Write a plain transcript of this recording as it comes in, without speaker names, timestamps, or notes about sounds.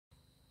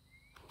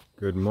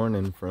Good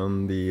morning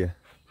from the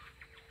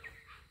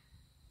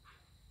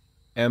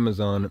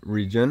Amazon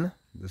region.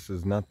 This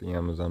is not the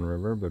Amazon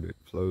River, but it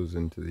flows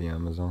into the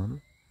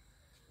Amazon.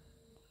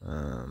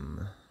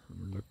 We're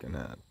looking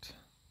at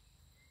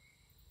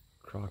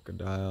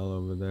crocodile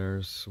over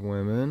there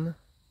swimming.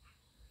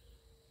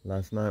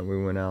 Last night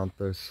we went out,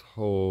 this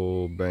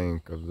whole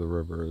bank of the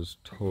river is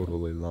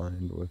totally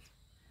lined with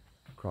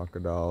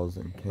crocodiles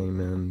and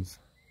caimans.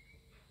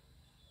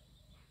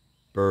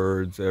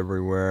 Birds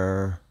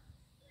everywhere.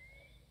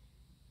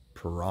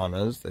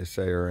 Piranhas, they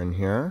say, are in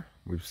here.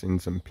 We've seen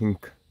some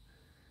pink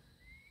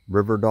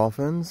river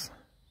dolphins.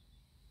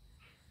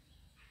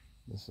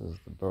 This is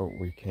the boat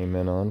we came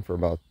in on for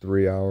about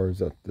 3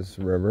 hours up this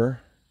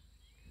river.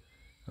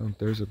 Oh,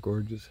 there's a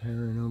gorgeous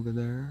heron over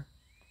there.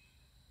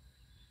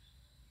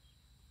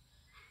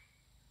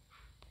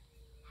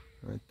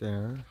 Right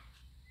there.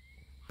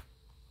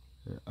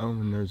 Oh,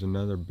 and there's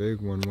another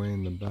big one way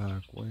in the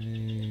back,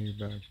 way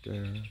back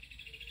there.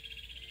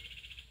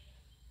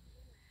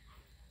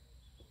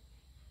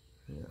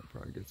 Yeah, it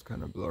probably gets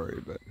kind of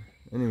blurry, but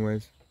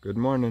anyways, good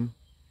morning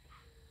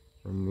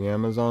from the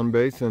Amazon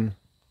basin.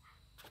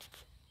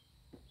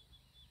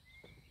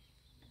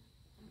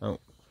 Oh,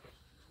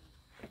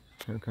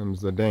 here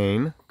comes the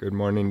Dane. Good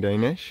morning,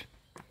 Danish.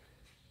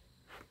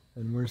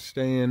 And we're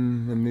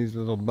staying in these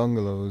little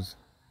bungalows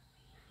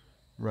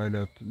right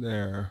up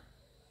there.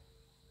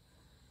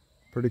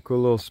 Pretty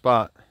cool little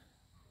spot.